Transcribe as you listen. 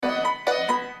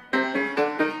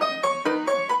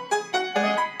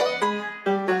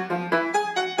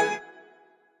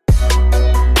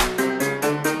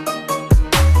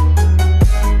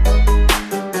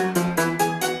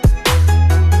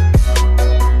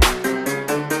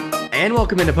And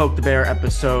welcome into Poke the Bear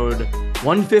episode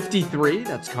 153.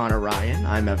 That's Conor Ryan.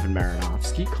 I'm Evan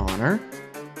Marinofsky. Conor,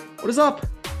 what is up?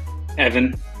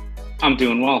 Evan, I'm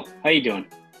doing well. How you doing?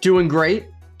 Doing great.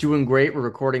 Doing great. We're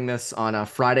recording this on a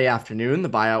Friday afternoon. The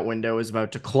buyout window is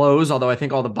about to close, although I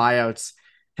think all the buyouts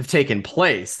have taken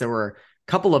place. There were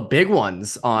a couple of big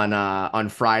ones on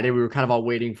Friday. We were kind of all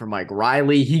waiting for Mike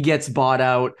Riley. He gets bought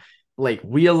out. Blake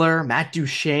Wheeler, Matt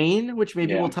Duchene, which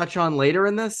maybe we'll Yeah. touch on later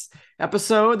in this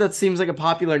episode. That seems like a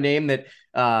popular name. That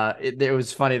it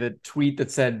was funny. The tweet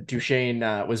that said Duchene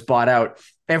was bought out.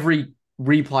 Every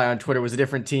reply on Twitter was a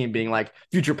different team being like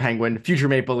future Penguin, future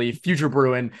Maple Leaf, future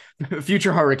Bruin,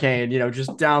 future Hurricane,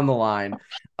 just down the line.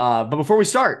 But before we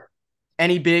start,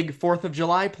 any big 4th of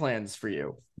July plans for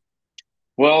you?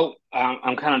 Well,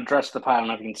 I'm kind of dressed the part. I don't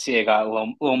know if you can see. I got a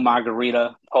little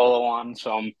margarita polo on,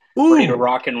 so I'm ready to Ooh,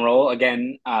 rock and roll.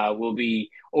 Again, we'll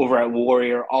be over at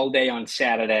Warrior all day on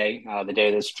Saturday, the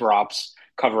day this drops,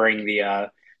 covering the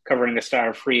start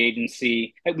of free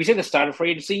agency. We say the start of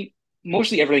free agency.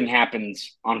 Mostly everything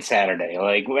happens on Saturday.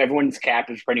 Like everyone's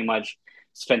cap is pretty much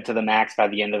spent to the max by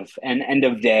the end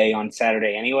of day on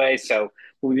Saturday anyway. So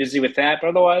we'll be busy with that. But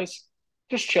otherwise,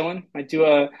 just chilling. Might do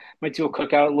a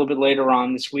cookout a little bit later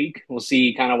on this week. We'll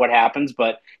see kind of what happens,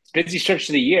 but it's busy stretch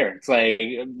of the year. It's like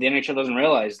the NHL doesn't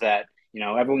realize that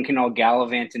everyone can all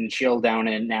gallivant and chill down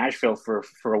in Nashville for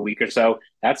a week or so.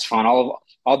 That's fun. All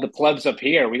the plebs up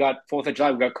here. We got 4th of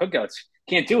July. We got cookouts.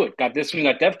 Can't do it. Got this one. We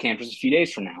got Dev Camp just a few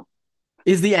days from now.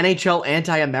 is the NHL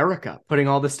anti-America, putting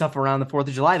all this stuff around the 4th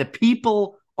of July? The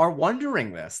people are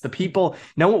wondering this. The people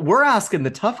know what we're asking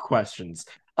the tough questions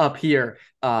up here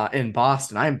in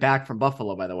Boston. I am back from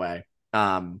Buffalo, by the way.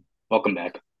 Welcome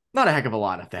back. Not a heck of a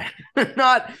lot up there.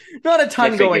 not a I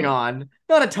ton going figured. on.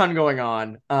 Not a ton going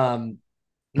on.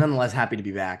 Nonetheless, happy to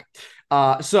be back.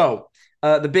 So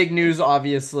the big news,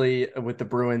 obviously, with the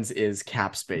Bruins is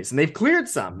cap space, and they've cleared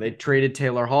some. They traded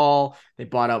Taylor Hall. They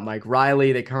bought out Mike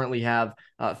Riley. They currently have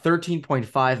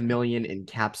 13.5 million in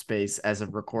cap space as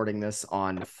of recording this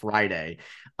on Friday.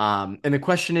 And the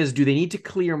question is, do they need to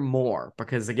clear more?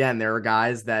 Because again, there are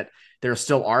guys that there are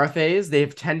still RFAs.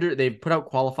 They've put out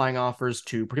qualifying offers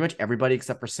to pretty much everybody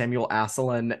except for Samuel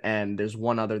Asselin, and there's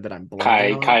one other that I'm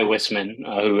blanking on. Kai Wisman,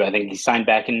 who I think he signed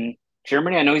back in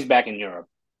Germany. I know he's back in Europe.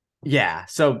 Yeah,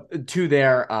 so two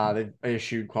there, they've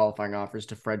issued qualifying offers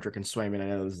to Frederick and Swayman. I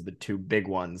know those are the two big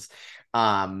ones.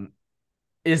 Um,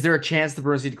 is there a chance the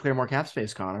Bruins need to clear more cap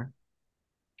space, Conor?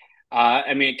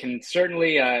 I mean, it can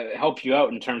certainly help you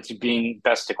out in terms of being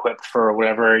best equipped for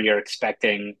whatever you're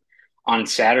expecting on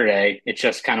Saturday. It's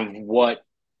just kind of what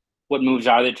moves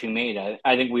are there to be made.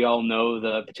 I think we all know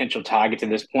the potential targets at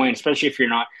this point, especially if you're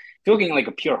looking like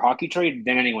a pure hockey trade,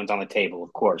 then anyone's on the table,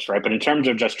 of course, right? But in terms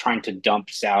of just trying to dump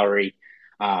salary,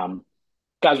 um,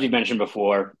 guys we've mentioned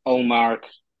before, Olmark,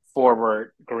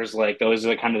 Forward, Grizzly, those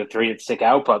are kind of the three that stick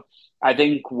out. But I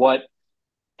think what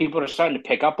people are starting to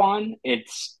pick up on,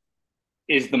 it's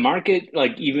is the market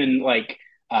like even like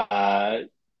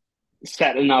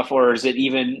set enough, or is it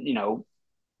even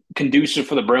conducive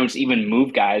for the Bruins to even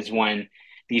move guys when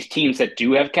these teams that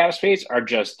do have cap space are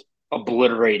just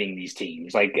obliterating these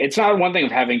teams? Like it's not one thing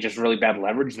of having just really bad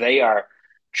leverage; they are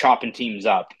chopping teams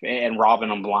up and robbing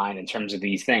them blind in terms of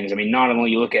these things. I mean, not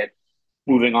only you look at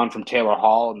moving on from Taylor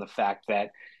Hall and the fact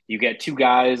that you get two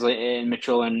guys in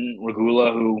Mitchell and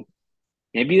Regula who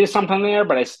maybe there's something there,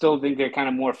 but I still think they're kind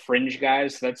of more fringe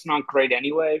guys. So that's not great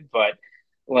anyway. But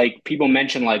like people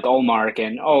mention like Olmark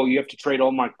and oh, you have to trade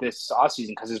Olmark this offseason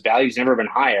because his value's never been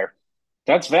higher.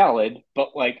 That's valid,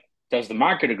 but like, does the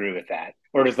market agree with that?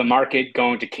 Or is the market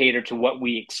going to cater to what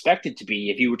we expect it to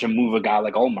be if you were to move a guy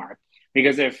like Olmark?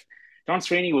 Because if Don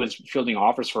Sweeney was fielding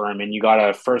offers for him and you got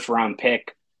a first round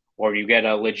pick or you get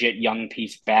a legit young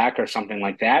piece back or something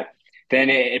like that, then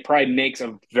it probably makes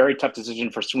a very tough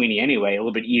decision for Sweeney anyway, a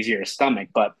little bit easier to stomach.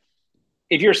 But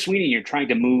if you're Sweeney, you're trying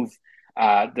to move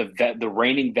the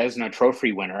reigning Vezina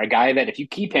Trophy winner, a guy that if you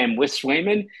keep him with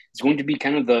Swayman, is going to be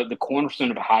kind of the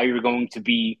cornerstone of how you're going to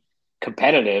be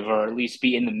competitive or at least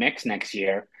be in the mix next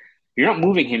year. You're not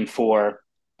moving him for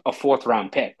a fourth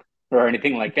round pick or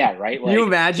anything like that, right? Can you Like you,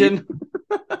 imagine?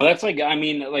 well, that's like, I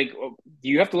mean, like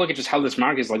you have to look at just how this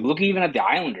market is. Like looking even at the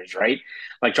Islanders, right?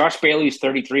 Like Josh Bailey is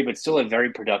 33, but still a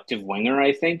very productive winger.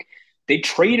 I think they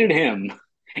traded him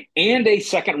and a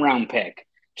second round pick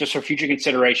just for future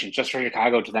consideration, just for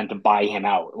Chicago to then to buy him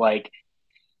out. Like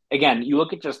again, you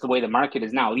look at just the way the market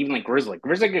is now. Even like Grizzly,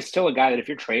 Grizzly is still a guy that if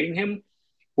you're trading him,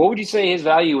 what would you say his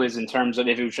value is in terms of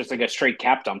if it was just like a straight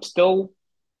cap dump? Still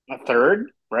a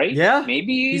third, right? Yeah.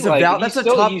 Maybe That's a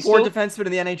top four defenseman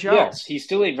in the NHL. yes, he's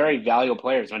still a very valuable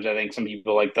player. As much as I think some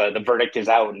people like the verdict is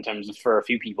out in terms of for a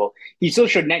few people, he still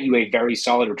should net you a very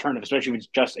solid return, especially if it's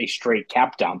just a straight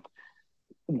cap dump.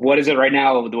 What is it right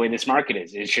now? The way this market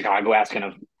is Chicago asking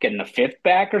of getting a fifth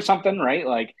back or something, right?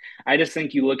 Like, I just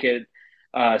think you look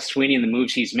at Sweeney and the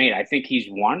moves he's made. I think he's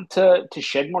wanted to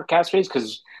shed more cap space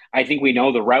because I think we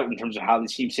know the route in terms of how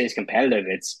this team stays competitive.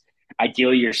 It's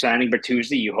ideally you're signing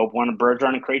Bertuzzi. You hope one of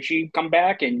Bergeron and Krejci come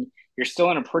back, and you're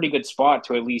still in a pretty good spot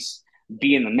to at least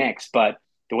be in the mix. But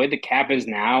the way the cap is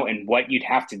now and what you'd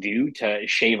have to do to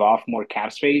shave off more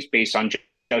cap space based on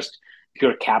just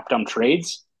pure cap dump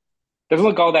trades doesn't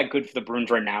look all that good for the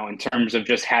Bruins right now in terms of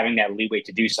just having that leeway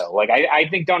to do so. Like I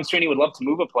think Don Sweeney would love to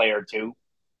move a player or two,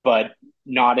 but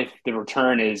not if the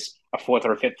return is a fourth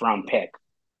or a fifth round pick.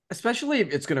 Especially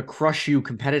if it's going to crush you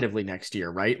competitively next year,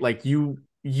 right? Like you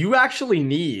actually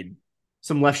need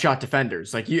some left shot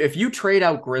defenders. Like if you trade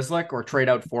out Grizzlick or trade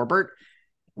out Forbert,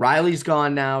 Riley's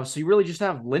gone now, so you really just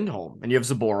have Lindholm and you have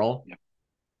Zaboral, Yeah.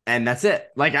 and that's it.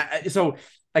 Like so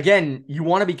again, you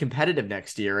want to be competitive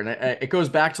next year, and it goes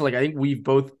back to like I think we've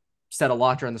both said a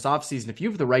lot during this offseason. If you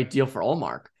have the right deal for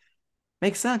Olmark,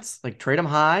 makes sense. Like trade him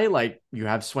high, like you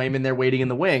have Swayman there waiting in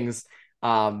the wings.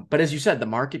 But as you said, the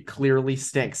market clearly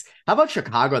stinks. How about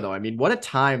Chicago though? I mean, what a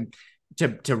time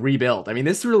to rebuild. I mean,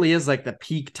 this really is like the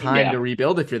peak time Yeah. to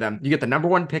rebuild if you're them. You get the number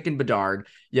one pick in Bedard.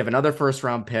 You have another first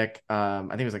round pick. I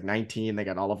think it was like 19. They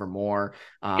got Oliver Moore.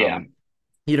 Yeah.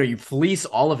 You fleece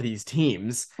all of these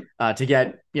teams to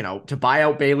get, to buy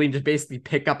out Bailey and just basically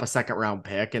pick up a second round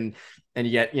pick. And you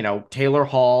get, Taylor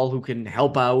Hall who can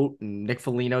help out, and Nick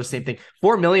Foligno, same thing.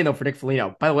 4 million though for Nick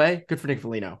Foligno. By the way, good for Nick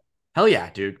Foligno. Hell yeah,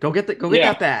 dude. Go get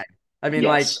Yeah. that bag. I mean,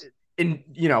 like, Yes.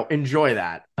 enjoy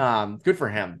that. Good for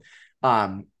him.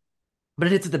 Um, but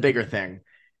it hits at the bigger thing.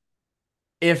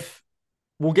 If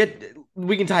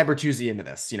we can tie Bertuzzi into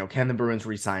this. Can the Bruins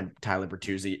re-sign Tyler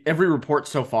Bertuzzi? Every report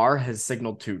so far has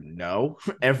signaled to no.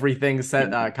 Everything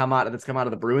said that's come out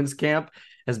of the Bruins camp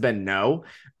has been no.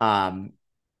 Um,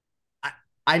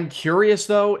 I'm curious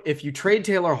though, if you trade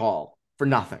Taylor Hall for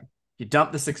nothing, you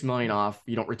dump the 6 million off,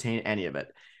 you don't retain any of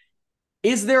it.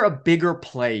 Is there a bigger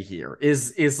play here?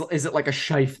 Is it like a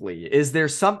Shifley? Is there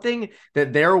something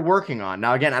that they're working on?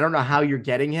 Now, again, I don't know how you're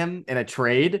getting him in a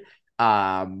trade.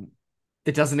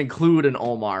 That doesn't include an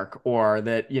Olmark, or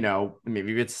that,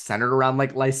 maybe it's centered around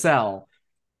like Lysell.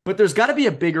 But there's got to be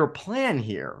a bigger plan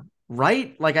here,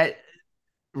 right?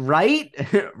 Right?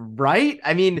 Right?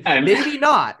 I mean, Um, maybe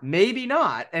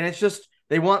not. And it's just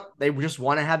they just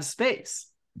want to have space.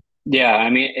 Yeah, I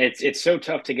mean it's so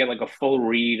tough to get like a full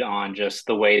read on just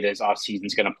the way this offseason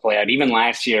is going to play out. Even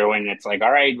last year when it's like,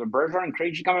 all right, with Bergeron and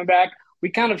Krejci coming back, we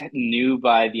kind of knew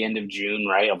by the end of June,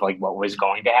 right, of like what was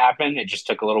going to happen. It just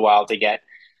took a little while to get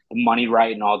the money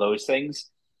right and all those things.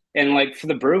 And like for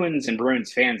the Bruins and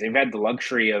Bruins fans, they've had the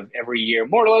luxury of every year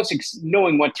more or less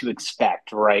knowing what to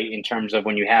expect, right, in terms of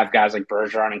when you have guys like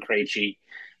Bergeron and Krejci,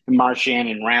 Marchand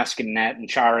and Raskin and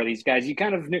Chara, these guys, you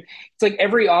kind of knew it's like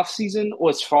every offseason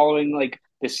was following like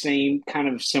the same kind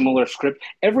of similar script.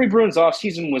 Every Bruins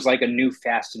offseason was like a new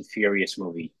Fast and Furious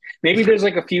movie. Maybe there's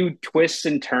like a few twists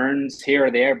and turns here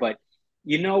or there, but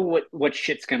you know what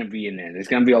shit's gonna be in there. There's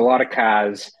gonna be a lot of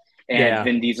cars and Yeah.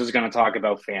 Vin Diesel's gonna talk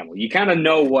about family. You kind of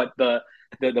know what the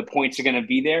points are gonna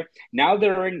be there. Now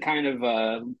they're in kind of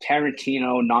a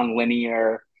Tarantino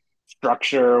non-linear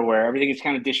structure where everything is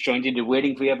kind of disjointed. You're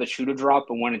waiting for you have the shoe to drop,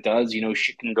 and when it does,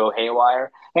 shit can go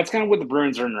haywire. That's kind of what the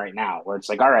Bruins are in right now, where it's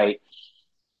like, all right,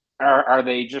 are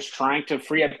they just trying to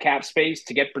free up cap space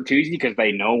to get Bertuzzi because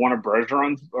they know one of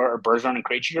Bergeron and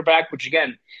Krejci are back? Which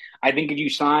again, I think if you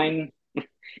sign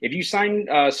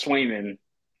Swayman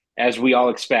as we all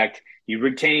expect, you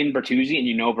retain Bertuzzi and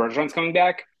you know Bergeron's coming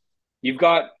back, you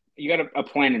got a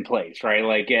plan in place, right?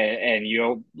 Like, and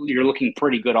you're looking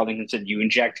pretty good. All things considered, you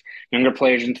inject younger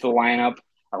players into the lineup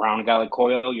around a guy like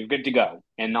Coyle, you're good to go.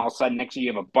 And all of a sudden, next year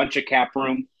you have a bunch of cap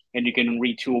room, and you can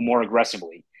retool more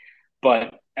aggressively.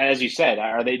 But as you said,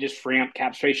 are they just freeing up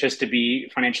cap space just to be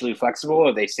financially flexible?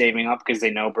 Are they saving up because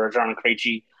they know Bergeron and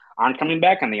Krejci aren't coming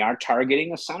back and they are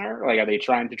targeting a center? Like, are they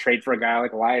trying to trade for a guy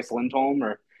like Elias Lindholm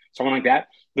or someone like that?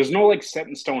 There's no like set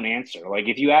in stone answer. Like,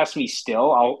 if you ask me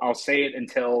still, I'll say it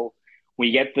until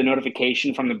we get the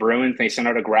notification from the Bruins. They send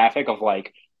out a graphic of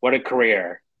like, what a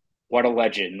career, what a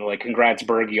legend. Like, congrats,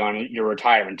 Bergie, on your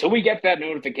retirement. Until we get that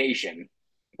notification,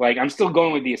 like, I'm still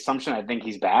going with the assumption I think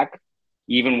he's back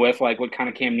even with like what kind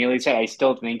of Cam Neely said, I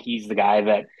still think he's the guy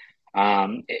that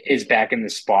is back in the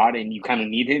spot, and you kind of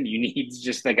need him. You need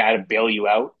just the guy to bail you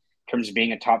out in terms of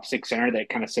being a top six center that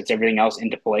kind of sets everything else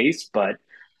into place. But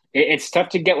it's tough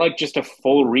to get like just a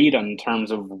full read on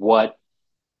terms of what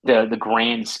the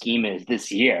grand scheme is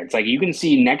this year. It's like you can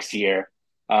see next year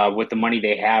with the money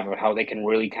they have of how they can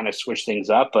really kind of switch things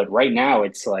up. But right now,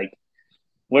 it's like,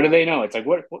 what do they know? It's like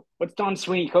what's Don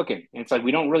Sweeney cooking? And it's like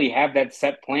we don't really have that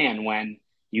set plan when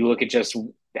you look at just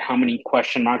how many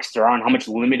question marks there are and how much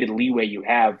limited leeway you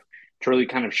have to really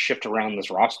kind of shift around this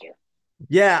roster.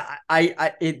 Yeah,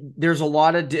 there's a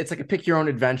lot of it's like a pick your own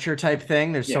adventure type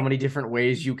thing. There's so Yeah. many different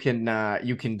ways you can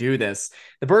do this.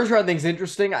 The Bergeron thing's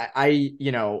interesting. At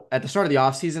the start of the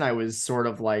offseason, I was sort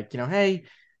of like, hey,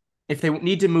 if they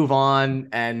need to move on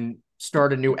and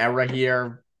start a new era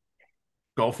here,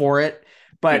 go for it.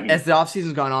 But Mm-hmm. as the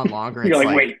offseason's gone on longer, You're it's like,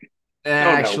 like, wait, oh no.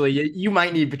 actually, you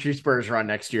might need Patrice Bergeron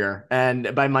next year.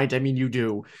 And by might, I mean you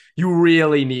do. You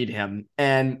really need him.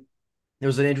 And there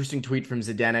was an interesting tweet from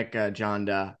Zdenek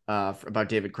Jonda about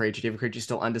David Krejci. David Krejci is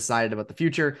still undecided about the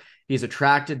future. He's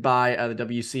attracted by the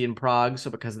WC in Prague. So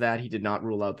because of that, he did not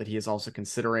rule out that he is also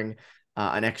considering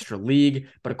an extra league.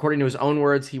 But according to his own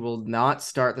words, he will not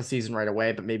start the season right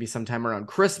away, but maybe sometime around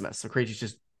Christmas. So Krejci's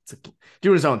just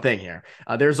doing his own thing here.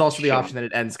 There's also the Sure. option that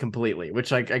it ends completely,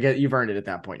 which like I get you've earned it at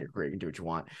that point in your career. You can do what you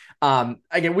want.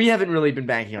 Again, we haven't really been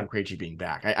banking on Krejci being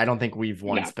back. I don't think we've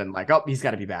once No. been like, oh, he's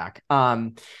got to be back.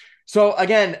 So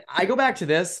again, I go back to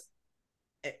this,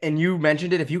 and you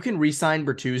mentioned it. If you can re-sign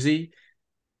Bertuzzi,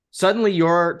 suddenly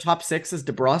your top six is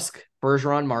DeBrusk,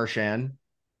 Bergeron, Marchand,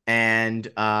 and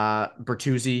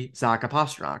Bertuzzi, Zacha,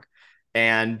 Pastrnak,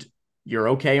 and you're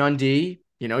okay on D.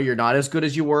 You're not as good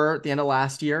as you were at the end of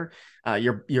last year.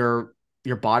 Your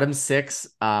bottom six,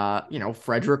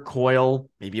 Frederick, Coyle,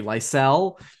 maybe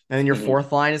Lysell, and then your Mm-hmm.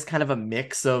 fourth line is kind of a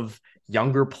mix of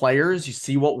younger players. You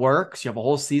see what works. You have a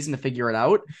whole season to figure it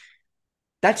out.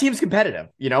 That team's competitive.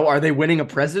 Are they winning a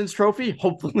President's Trophy?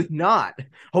 Hopefully not.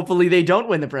 Hopefully they don't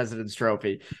win the President's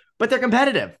Trophy, but they're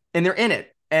competitive and they're in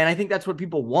it. And I think that's what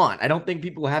people want. I don't think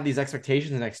people have these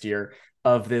expectations next year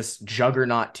of this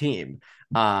juggernaut team.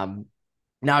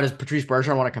 Now, does Patrice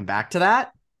Bergeron want to come back to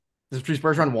that? Does Patrice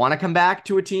Bergeron want to come back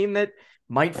to a team that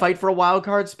might fight for a wild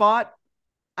card spot?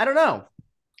 I don't know.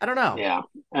 I don't know. Yeah.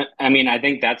 I mean, I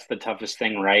think that's the toughest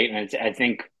thing, right? And I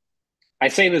think I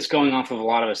say this going off of a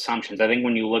lot of assumptions. I think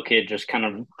when you look at just kind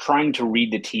of trying to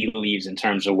read the tea leaves in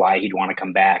terms of why he'd want to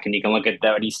come back, and you can look at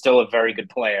that, he's still a very good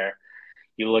player.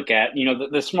 You look at,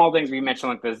 the small things we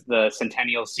mentioned, like the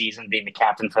centennial season, being the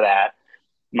captain for that,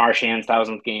 Marchand's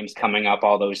 1,000th games coming up,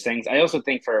 all those things. I also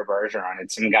think for Bergeron,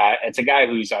 it's a guy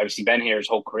who's obviously been here his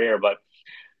whole career, but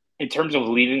in terms of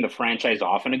leaving the franchise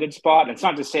off in a good spot, it's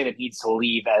not to say that he needs to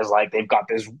leave as like they've got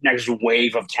this next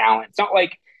wave of talent. It's not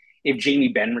like if Jamie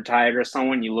Benn retired or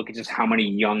someone, you look at just how many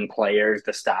young players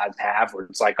the Stars have, where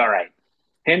it's like, all right,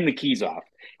 hand the keys off.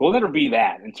 It will never be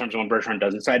that in terms of when Bertrand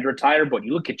does decide to retire, but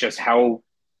you look at just how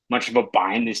much of a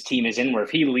bind this team is in, where if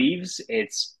he leaves,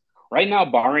 it's right now,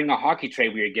 barring a hockey trade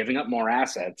where you're giving up more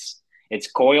assets, it's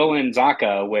Coyle and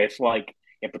Zaka with like,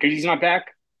 if Patrice's not back,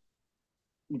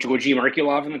 Georgi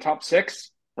Merkulov in the top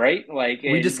six, right? Like, We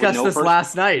and with discussed no this first,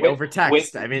 last night with over with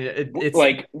text. I mean, it's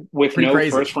like pretty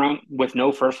crazy. with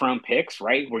no first round picks,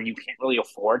 right? Where you can't really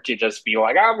afford to just be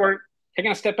like, we're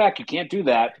taking a step back. You can't do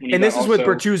that when you And got this is with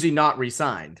also Bertuzzi not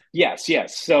re-signed. yes,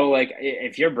 yes. So like,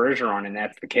 if you're Bergeron and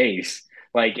that's the case,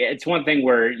 like it's one thing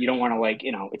where you don't want to like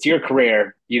it's your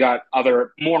career. You got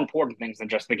other more important things than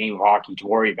just the game of hockey to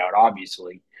worry about,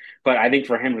 obviously. But I think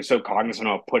for him, we're so cognizant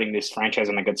of putting this franchise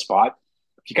in a good spot.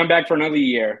 If you come back for another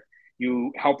year,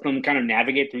 you help them kind of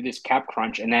navigate through this cap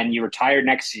crunch, and then you retire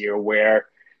next year where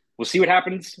we'll see what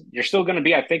happens. You're still going to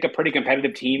be, I think, a pretty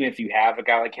competitive team if you have a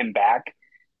guy like him back.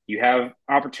 You have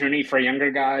opportunity for younger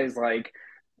guys like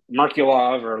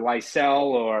Markulov or Lysell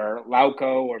or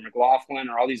Lauko or McLaughlin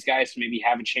or all these guys to maybe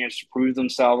have a chance to prove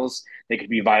themselves. They could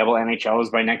be viable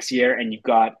NHLs by next year, and you've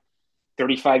got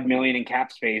 35 million in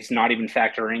cap space, not even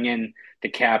factoring in the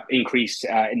cap increase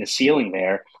in the ceiling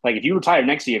there. Like if you retire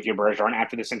next year, if you're Bergeron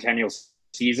after the centennial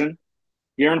season,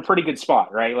 you're in a pretty good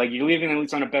spot, right? Like you're leaving at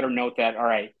least on a better note that all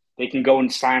right, they can go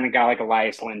and sign a guy like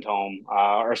Elias Lindholm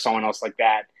or someone else like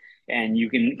that, and you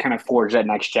can kind of forge that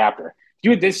next chapter.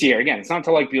 Do it this year again. It's not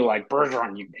to like be like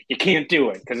Bergeron, you can't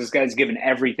do it because this guy's given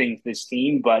everything to this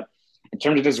team. But in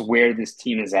terms of just where this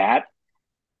team is at,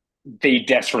 they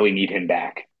desperately need him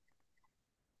back.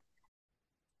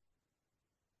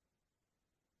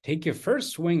 Take your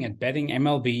first swing at betting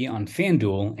MLB on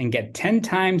FanDuel and get 10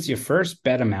 times your first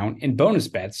bet amount in bonus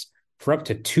bets for up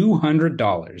to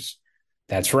 $200.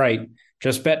 That's right.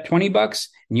 Just bet $20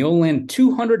 and you'll land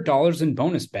 $200 in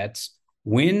bonus bets,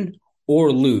 win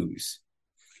or lose.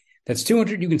 That's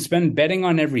 $200 you can spend betting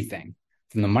on everything,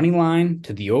 From the money line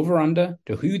to the over-under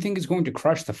to who you think is going to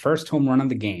crush the first home run of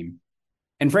the game.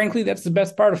 And frankly, that's the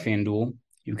best part of FanDuel.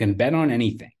 You can bet on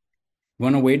anything. You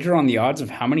want to wager on the odds of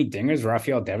how many dingers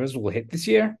Rafael Devers will hit this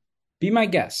year? Be my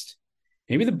guest.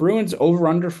 Maybe the Bruins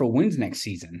over-under for wins next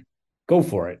season. Go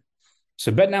for it.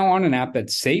 So bet now on an app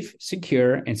that's safe,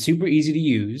 secure, and super easy to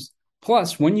use.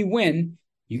 Plus, when you win,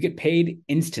 you get paid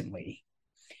instantly.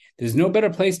 There's no better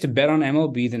place to bet on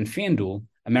MLB than FanDuel,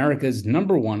 America's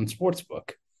 #1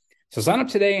 sportsbook. So sign up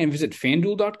today and visit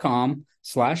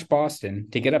FanDuel.com/Boston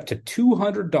to get up to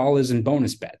 $200 in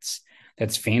bonus bets.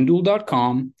 That's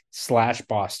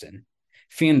FanDuel.com/Boston.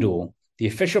 FanDuel, the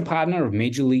official partner of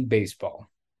Major League Baseball.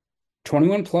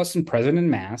 21 plus and present in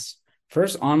Mass.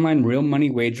 First online real money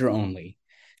wager only.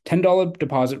 $10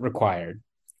 deposit required.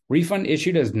 Refund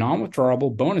issued as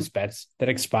non-withdrawable bonus bets that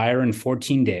expire in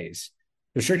 14 days.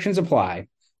 Restrictions apply.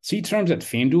 See terms at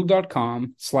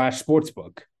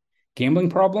FanDuel.com/sportsbook. Gambling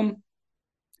problem?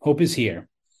 Hope is here.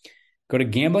 Go to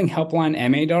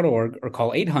gamblinghelplinema.org or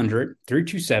call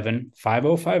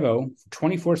 800-327-5050 for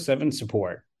 24/7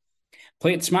 support.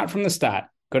 Play it smart from the start.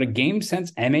 Go to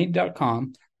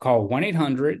GameSenseMA.com, call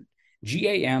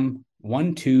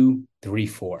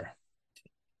 1-800-GAM-1234.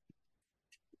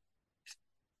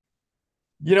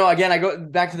 Again, I go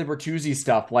back to the Bertuzzi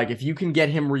stuff. Like, if you can get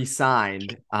him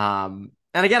re-signed, and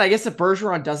again, I guess if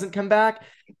Bergeron doesn't come back,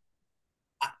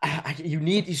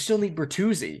 you still need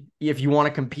Bertuzzi if you want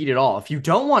to compete at all. If you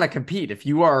don't want to compete, if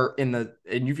you are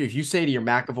if you say to your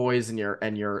McAvoys and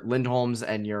your Lindholms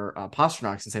and your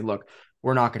Pasternaks and say, look,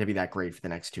 we're not going to be that great for the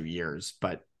next 2 years,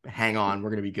 but hang on,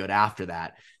 we're going to be good after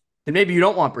that, then maybe you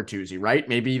don't want Bertuzzi, right?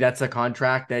 Maybe that's a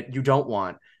contract that you don't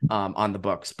want on the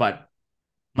books. But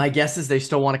my guess is they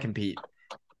still want to compete.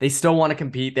 They still want to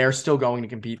compete. They're still going to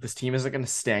compete. This team isn't going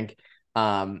to stink.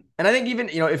 And I think even,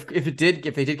 if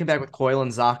they did come back with Coyle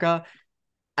and Zaka,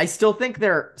 I still think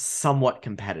they're somewhat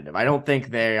competitive. I don't think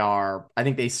they are. I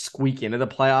think they squeak into the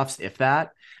playoffs, if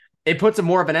that. It puts a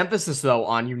more of an emphasis, though,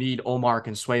 on you need Olmark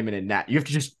and Swayman in net. You have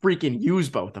to just freaking use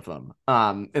both of them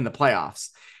in the playoffs.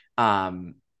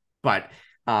 But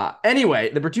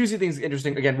anyway, the Bertuzzi thing is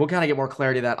interesting. Again, we'll kind of get more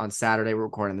clarity of that on Saturday. We're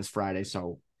recording this Friday.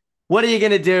 So what are you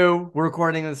going to do? We're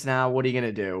recording this now. What are you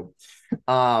going to do?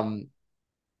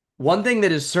 One thing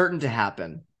that is certain to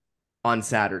happen on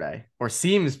Saturday, or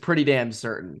seems pretty damn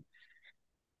certain,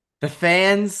 the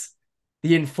fans,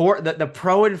 the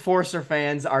pro enforcer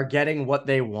fans are getting what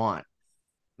they want.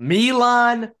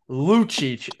 Milan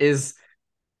Lucic is,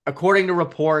 according to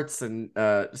reports and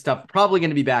stuff, probably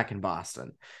going to be back in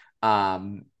Boston.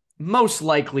 Most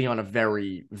likely on a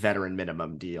very veteran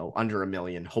minimum deal, under $1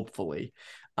 million, hopefully.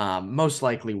 Most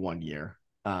likely 1 year,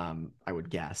 I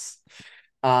would guess.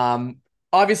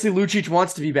 Obviously, Lucic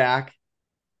wants to be back,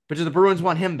 but do the Bruins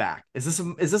want him back? Is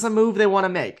this a move they want to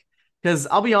make? Because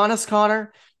I'll be honest,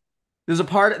 Connor, there's a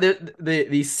part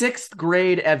the sixth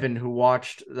grade Evan who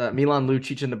watched Milan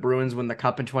Lucic and the Bruins win the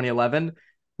Cup in 2011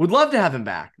 would love to have him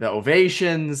back. The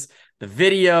ovations, the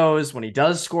videos, when he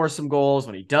does score some goals,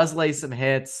 when he does lay some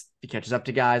hits, he catches up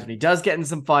to guys, when he does get in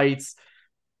some fights,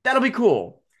 that'll be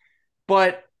cool.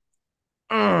 But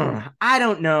I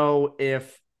don't know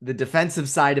if the defensive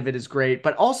side of it is great,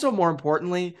 but also more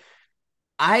importantly,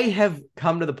 I have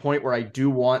come to the point where I do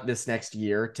want this next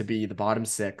year to be the bottom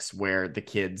six where the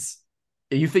kids,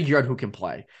 you figure out who can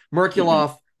play.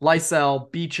 Merkulov,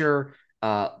 Lysell, Beecher,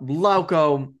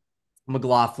 Lauko,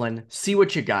 McLaughlin, see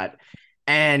what you got.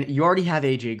 And you already have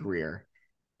AJ Greer.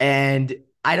 And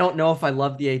I don't know if I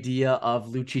love the idea of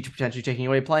Lucic potentially taking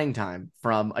away playing time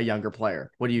from a younger player.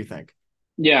 What do you think?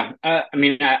 Yeah,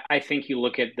 I think you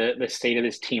look at the state of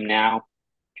this team now.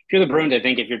 If you're the Bruins, I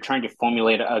think if you're trying to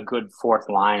formulate a good fourth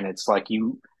line, it's like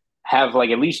you have like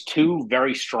at least two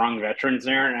very strong veterans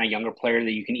there and a younger player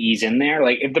that you can ease in there.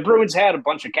 Like if the Bruins had a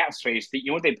bunch of cap space, you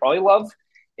know what they'd probably love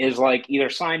is like either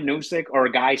sign Nosek or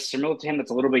a guy similar to him that's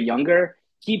a little bit younger,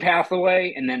 keep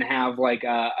Hathaway, and then have like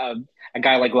a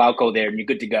guy like Lauko there, and you're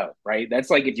good to go, right? That's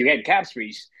like if you had cap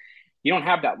space, you don't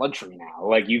have that luxury now.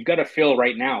 Like you've got to fill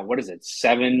right now. What is it?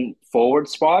 7 forward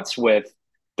spots with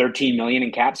 13 million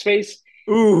in cap space.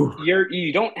 Ooh,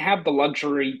 You don't have the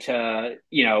luxury to,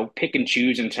 pick and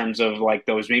choose in terms of like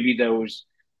those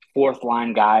fourth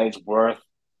line guys worth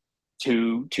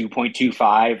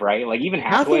 2.25, right? Like even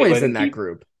Hathaway, Hathaway's in that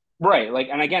group. right. Like,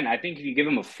 and again, I think if you give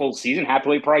him a full season,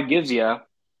 Hathaway probably gives you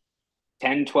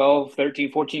 10, 12,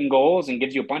 13, 14 goals and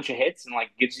gives you a bunch of hits and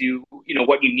like gives you,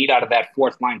 what you need out of that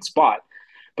fourth line spot.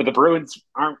 But the Bruins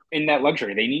aren't in that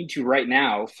luxury. They need to right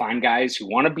now find guys who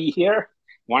want to be here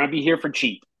for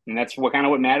cheap. And that's what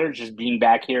matters, just being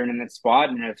back here and in that spot.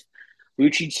 And if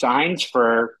Lucic signs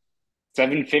for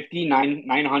 750,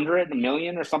 900, a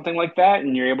million or something like that.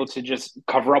 And you're able to just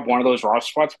cover up one of those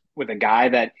roster spots with a guy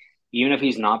that, even if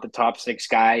he's not the top six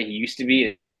guy he used to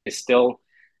be, is still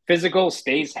physical,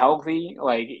 stays healthy.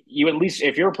 Like, you at least,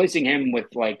 if you're replacing him with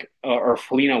like, or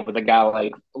Foligno with a guy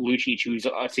like Lucic, who's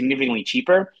significantly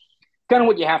cheaper, kind of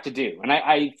what you have to do. And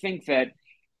I think that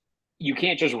you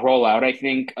can't just roll out, I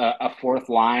think, a fourth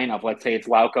line of, let's say it's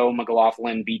Lauko,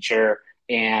 McLaughlin, Beecher,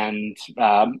 and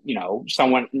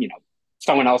someone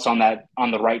else on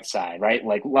the right side, right?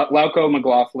 Like Lauko,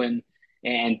 McLaughlin,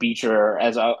 and Beecher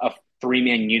as a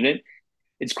three-man unit.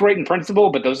 It's great in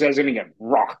principle, but those guys are going to get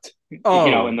rocked, in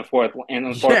Oh, the fourth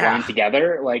line yeah.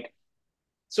 together. Like,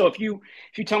 so if you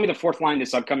tell me the fourth line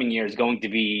this upcoming year is going to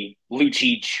be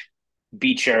Lucic,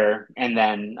 Beecher, and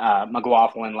then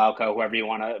McLaughlin, Lauko, whoever you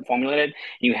want to formulate it,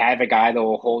 you have a guy that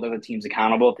will hold other teams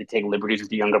accountable if they take liberties with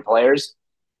the younger players.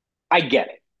 I get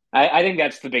it. I think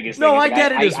that's the biggest thing. No, Is I like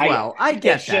get it as I well. I it's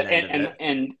get that just end of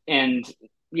it. and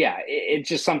yeah, it's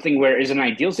just something where, is an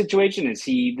ideal situation. Is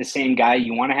he the same guy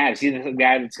you want to have? Is he the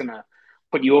guy that's gonna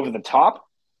put you over the top?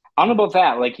 I don't know about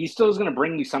that. Like, he still is going to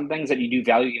bring you some things that you do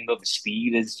value, even though the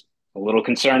speed is a little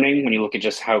concerning when you look at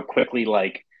just how quickly,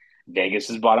 like,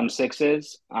 Vegas's bottom six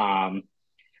is.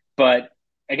 But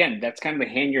again, that's kind of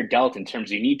the hand you're dealt, in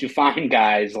terms of, you need to find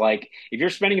guys. Like, if you're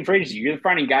spending in free agency, you're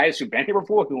finding guys who've been here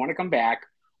before who want to come back,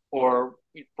 or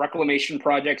reclamation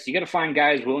projects. You got to find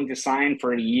guys willing to sign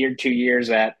for a year, 2 years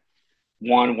at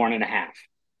one and a half.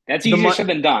 That's The easier mo- said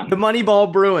than the done.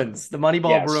 Moneyball Bruins. The Moneyball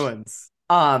Yes. Bruins.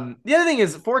 The other thing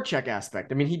is forecheck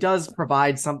aspect. I mean, he does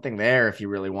provide something there if you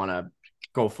really want to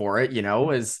go for it,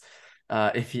 is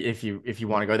if you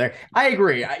want to go there. I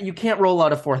agree. You can't roll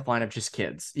out a fourth line of just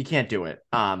kids. You can't do it.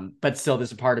 But still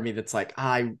there's a part of me that's like,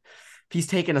 if he's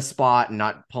taking a spot and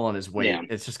not pulling his Yeah. weight,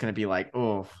 it's just going to be like,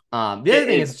 oh. The other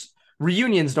thing It is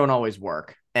reunions don't always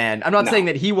work. And I'm not saying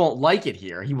no. that he won't like it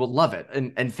here. He will love it,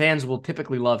 and fans will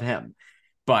typically love him.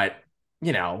 But,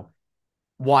 you know,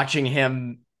 watching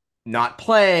him not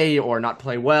play or not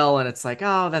play well, and it's like,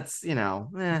 oh, that's, Yeah.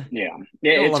 Yeah. I don't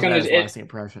It's love gonna that as it lasting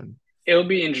impression. it'll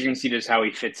be interesting to see just how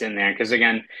he fits in there, because,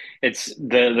 again, it's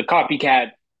the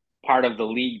copycat part of the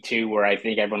league too, where I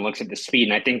think everyone looks at the speed,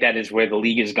 and I think that is where the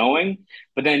league is going.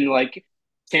 But then, like,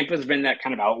 Tampa's been that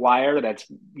kind of outlier that's,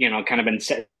 kind of been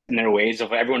set in their ways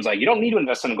of, everyone's like, you don't need to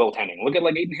invest in a goaltending. Look at,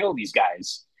 like, Aiden Hill, these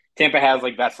guys. Tampa has,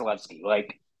 like, Vasilevsky,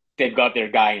 like, they've got their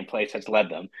guy in place that's led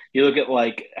them. You look at,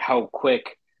 like, how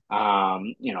quick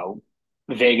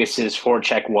Vegas's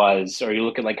forecheck was, or you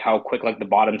look at, like, how quick, like, the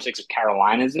bottom six of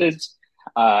Carolina's is.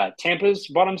 Tampa's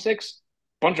bottom six,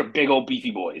 bunch of big old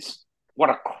beefy boys. What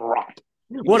a crop!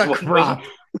 What a crop.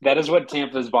 That is what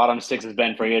Tampa's bottom six has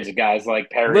been for years. Guys like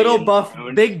Perry Little and buff,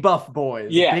 Maroon. big buff boys.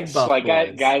 Big Yes, buff like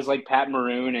boys. guys like Pat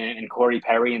Maroon and Corey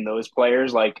Perry and those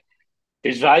players. Like,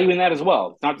 there's value in that as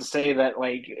well. It's not to say that,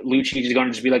 like, Lucci is going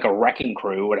to just be like a wrecking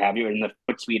crew, what have you, and the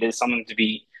foot speed is something to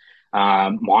be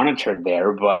monitored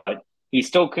there. But he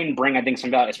still can bring, I think,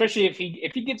 some value, especially if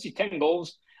he gives you 10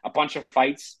 goals, a bunch of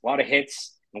fights, a lot of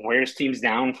hits, and wears teams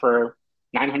down for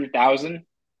 900,000.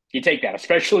 You take that,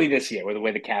 especially this year with the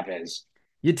way the cap is.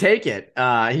 You take it.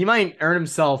 He might earn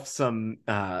himself some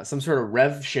sort of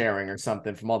rev sharing or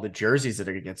something from all the jerseys that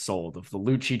are gonna get sold of the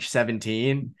Lucic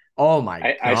 17. Oh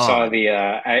my I saw god.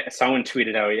 the someone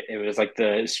tweeted out, it was like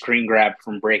the screen grab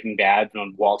from Breaking Bad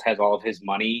when Walt has all of his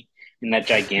money in that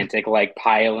gigantic, like,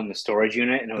 pile in the storage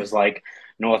unit, and it was like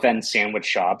North End sandwich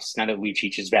shops. Now that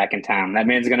Lucic is back in town, that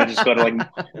man's gonna just go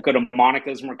to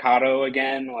Monica's Mercado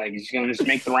again. Like, he's gonna just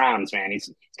make the rounds, man.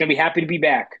 He's gonna be happy to be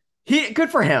back. He good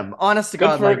for him. Honest to Good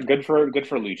God, for like,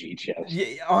 Lucic. Yes.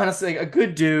 yeah, honestly, a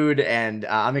good dude, and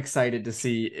I'm excited to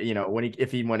see, when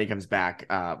he comes back,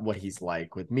 what he's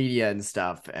like with media and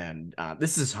stuff. And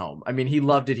this is home. I mean, he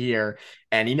loved it here,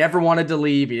 and he never wanted to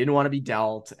leave. He didn't want to be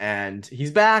dealt, and he's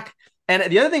back. And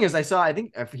the other thing is, I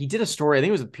think he did a story. I think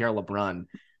it was with Pierre LeBrun.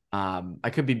 I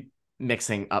could be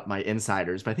mixing up my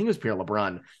insiders, but I think it was Pierre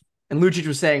LeBrun. And Lucic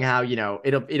was saying how,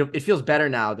 it feels better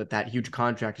now that huge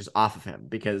contract is off of him,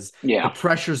 because the Yeah.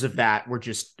 pressures of that were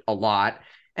just a lot.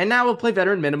 And now he'll play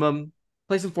veteran minimum,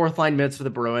 play some fourth line minutes for the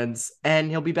Bruins, and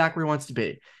he'll be back where he wants to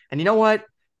be. And you know what?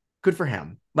 Good for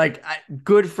him. Like,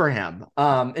 good for him.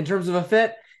 In terms of a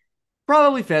fit,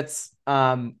 probably fits.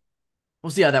 We'll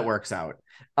see how that works out.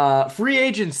 Free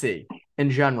agency in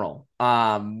general.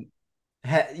 Over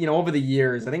the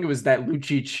years, I think it was that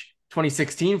Lucic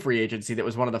 2016 free agency that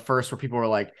was one of the first where people were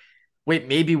like, wait,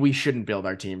 maybe we shouldn't build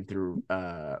our team through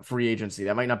free agency.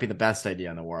 That might not be the best idea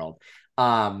in the world.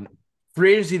 Um,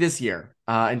 Free agency this year,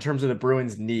 in terms of the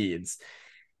Bruins' needs.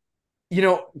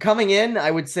 Coming in,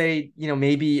 I would say,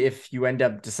 maybe if you end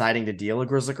up deciding to deal a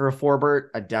Grizzly or a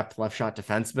Forbert, a depth left shot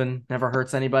defenseman never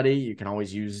hurts anybody. You can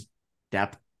always use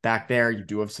depth back there. You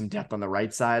do have some depth on the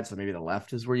right side, so maybe the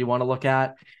left is where you want to look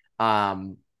at.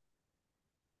 Um,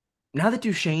 Now that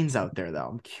Duchene's out there, though,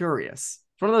 I'm curious.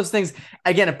 It's one of those things.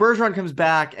 Again, if Bergeron comes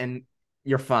back and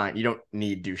you're fine, you don't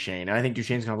need Duchene. And I think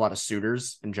Duchene's gonna have a lot of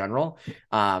suitors in general.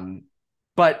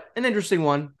 But an interesting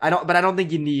one. I don't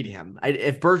think you need him.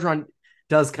 If Bergeron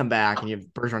does come back and you have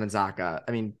Bergeron and Zaka,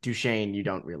 I mean Duchene, you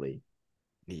don't really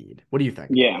need. What do you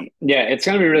think? Yeah, yeah, it's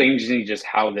going to be really interesting just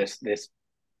how this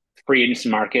free agency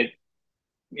market,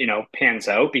 pans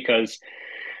out because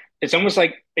it's almost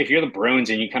like if you're the Bruins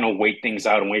and you kind of wait things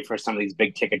out and wait for some of these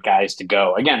big ticket guys to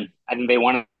go. Again, I think they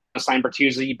want to sign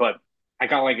Bertuzzi, but I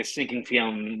got like a sinking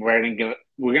feeling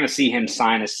we're gonna see him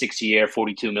sign a 6-year,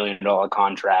 $42 million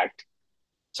contract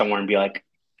somewhere and be like,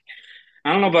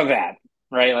 I don't know about that,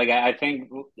 right? Like I think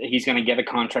he's gonna get a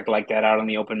contract like that out on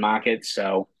the open market.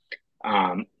 So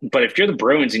but if you're the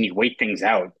Bruins and you wait things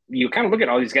out, you kind of look at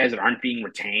all these guys that aren't being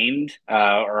retained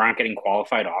or aren't getting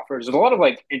qualified offers. There's a lot of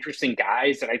like interesting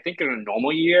guys that I think in a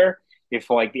normal year, if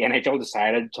like the NHL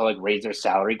decided to like raise their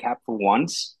salary cap for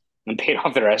once and paid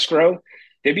off their escrow,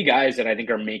 there'd be guys that I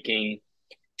think are making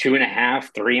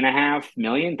 2.5, 3.5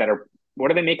 million that are what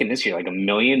are they making this year? Like a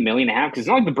million and a half? Because it's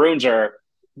not like the Bruins are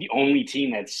the only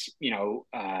team that's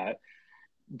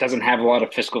doesn't have a lot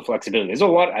of fiscal flexibility. There's a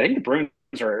lot. I think the Bruins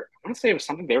are. I want to say it was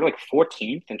something. They were like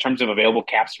 14th in terms of available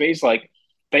cap space. Like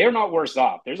they are not worse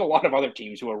off. There's a lot of other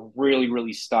teams who are really,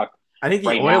 really stuck I think the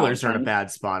right now. In Oilers are in a terms,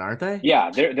 bad spot, aren't they?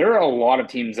 yeah, there are a lot of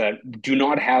teams that do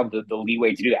not have the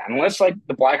leeway to do that unless like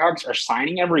the Blackhawks are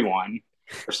signing everyone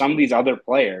or some of these other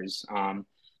players.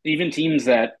 Even teams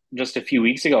that just a few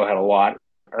weeks ago had a lot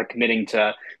are committing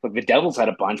to. Look, the Devils had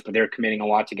a bunch, but they're committing a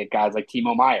lot to get guys like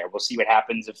Timo Meyer. We'll see what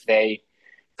happens if they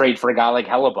trade for a guy like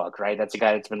Hellebuck, right? That's a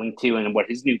guy that's been linked to and what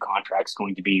his new contract's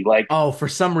going to be like. Oh, for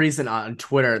some reason on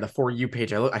Twitter, the For You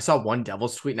page, I saw one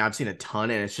Devils tweet, and I've seen a ton,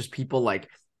 and it's just people like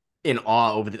in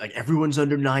awe over like everyone's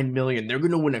under 9 million. They're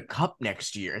gonna win a cup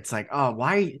next year. It's like, oh,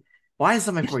 why is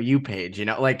that my For You page?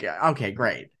 Like, okay,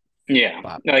 great. Yeah.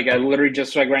 But Like I literally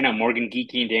just like right now, Morgan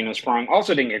Geeky and Daniel Sprong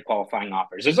also didn't get qualifying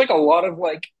offers. There's like a lot of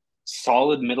like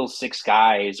solid middle six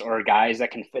guys or guys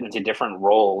that can fit into different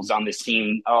roles on this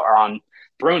team or on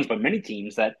Bruins, but many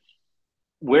teams that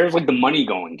where's like the money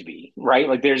going to be, right?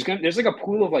 Like there's like a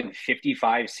pool of like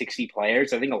 55, 60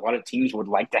 players I think a lot of teams would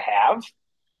like to have,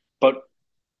 but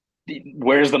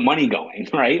where's the money going,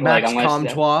 right? Like Max unless that,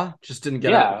 Comtois just didn't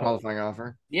get a yeah, qualifying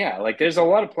offer. yeah, like there's a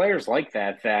lot of players like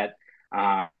that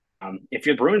if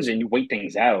you're Bruins and you wait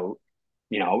things out,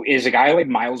 is a guy like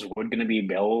Miles Wood going to be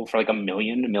available for like a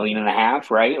million and a half,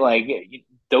 right? Like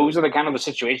those are the kind of the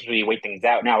situations where you wait things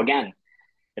out. Now, again,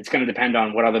 it's going to depend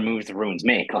on what other moves the Bruins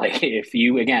make. Like if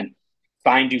you again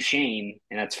sign Duchene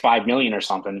and that's 5 million or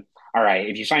something, all right.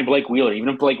 If you sign Blake Wheeler, even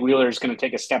if Blake Wheeler is going to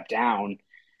take a step down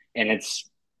and it's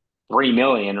 3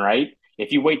 million, right?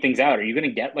 If you wait things out, are you going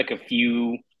to get like a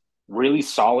few really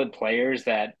solid players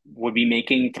that would be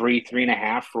making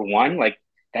 3.5 for one? Like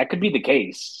that could be the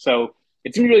case. So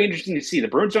it's gonna be really interesting to see. The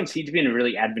Bruins don't seem to be in a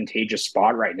really advantageous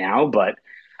spot right now, but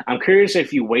I'm curious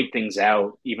if you wait things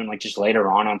out, even like just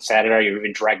later on Saturday, or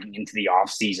even dragging into the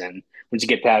off season once you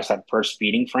get past that first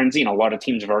feeding frenzy. And a lot of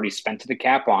teams have already spent to the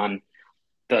cap on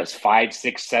the 5,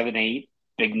 6, 7, 8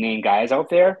 big name guys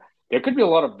out there. There could be a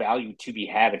lot of value to be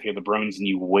had if you're the Bruins and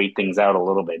you wait things out a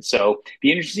little bit. So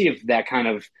be interesting to see if that kind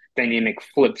of dynamic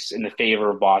flips in the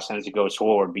favor of Boston as it goes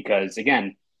forward. Because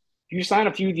again, if you sign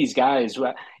a few of these guys,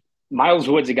 Miles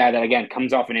Wood's a guy that again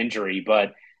comes off an injury,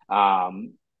 but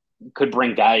could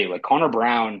bring value. Like Connor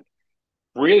Brown,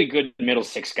 really good middle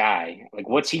six guy. Like,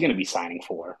 what's he going to be signing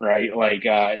for, right? Like,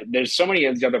 there's so many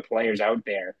of these other players out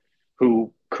there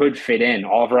who could fit in.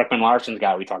 Oliver Ekman-Larsson's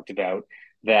guy we talked about.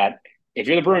 That if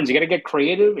you're the Bruins, you got to get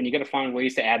creative and you got to find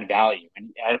ways to add value. And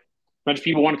as much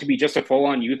people want it to be just a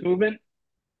full-on youth movement,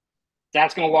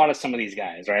 that's going to lot of some of these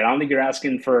guys, right? I don't think you're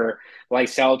asking for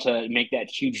Lysell to make that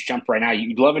huge jump right now.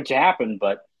 You'd love it to happen,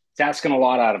 but it's asking a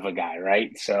lot out of a guy,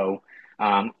 right? So,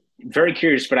 very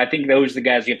curious, but I think those are the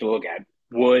guys you have to look at.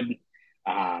 Wood,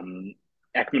 Ekman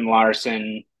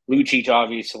Larson, Lucic,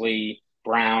 obviously,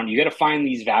 Brown. You got to find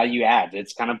these value adds.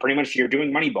 It's kind of pretty much you're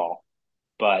doing Moneyball.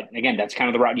 But again, that's kind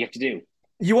of the route you have to do.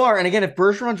 You are, and again, if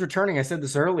Bergeron's returning, I said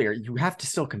this earlier, you have to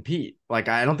still compete. Like,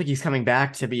 I don't think he's coming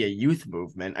back to be a youth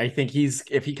movement. I think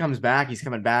if he comes back, he's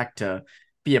coming back to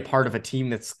be a part of a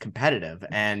team that's competitive.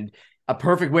 And a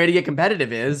perfect way to get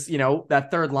competitive is,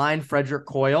 that third line, Frederick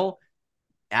Coyle,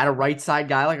 add a right side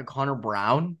guy like a Connor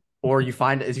Brown, or you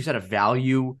find, as you said, a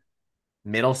value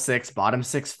middle six, bottom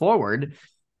six forward.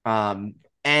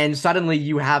 And suddenly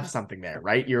you have something there,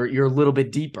 right? You're a little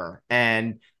bit deeper,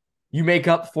 and you make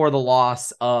up for the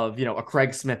loss of, a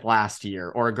Craig Smith last year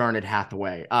or a Garnet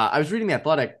Hathaway. I was reading The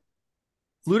Athletic.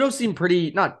 Fluto seemed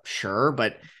pretty not sure,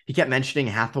 but he kept mentioning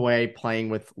Hathaway playing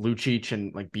with Lucic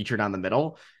and like Beecher down the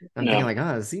middle. And I'm thinking like,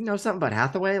 does he know something about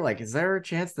Hathaway? Like, is there a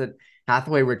chance that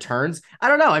Hathaway returns? I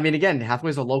don't know. I mean, again,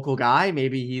 Hathaway's a local guy.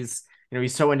 Maybe he's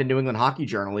so into New England Hockey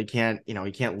Journal, he can't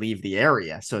leave the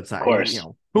area. So it's, of course,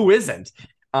 who isn't?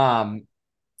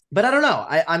 But I don't know.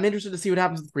 I'm interested to see what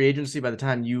happens with free agency by the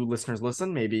time you listeners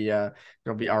listen. Maybe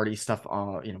there'll be already stuff.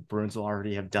 Bruins will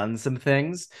already have done some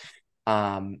things.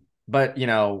 But,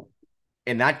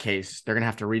 in that case, they're going to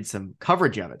have to read some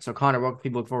coverage of it. So, Connor, what can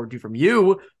people look forward to from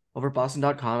you over at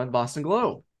Boston.com and Boston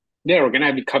Globe? Yeah, we're going to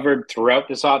have you covered throughout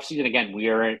this offseason. Again, we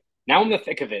are now in the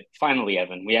thick of it. Finally,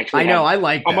 Evan. We actually I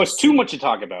like almost this. too much to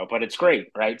talk about, but it's great,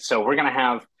 right? So we're going to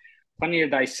have plenty to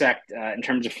dissect in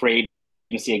terms of free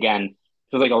agency. Again,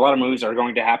 feels like a lot of moves are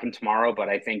going to happen tomorrow, but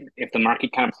I think if the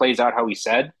market kind of plays out how we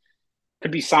said, could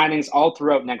be signings all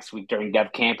throughout next week during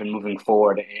dev camp and moving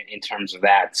forward in terms of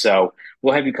that. So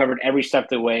we'll have you covered every step of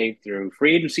the way through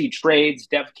free agency, trades,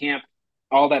 dev camp,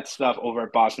 all that stuff over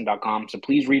at boston.com. So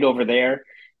please read over there. If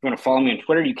you want to follow me on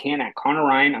Twitter, you can at Conor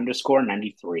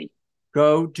Ryan_93.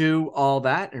 Go do all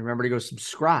that. And remember to go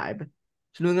subscribe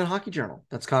to New England Hockey Journal.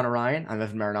 That's Connor Ryan. I'm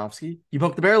Evan Marinovsky. You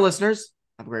poke the bear, listeners.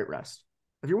 Have a great rest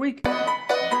of your week.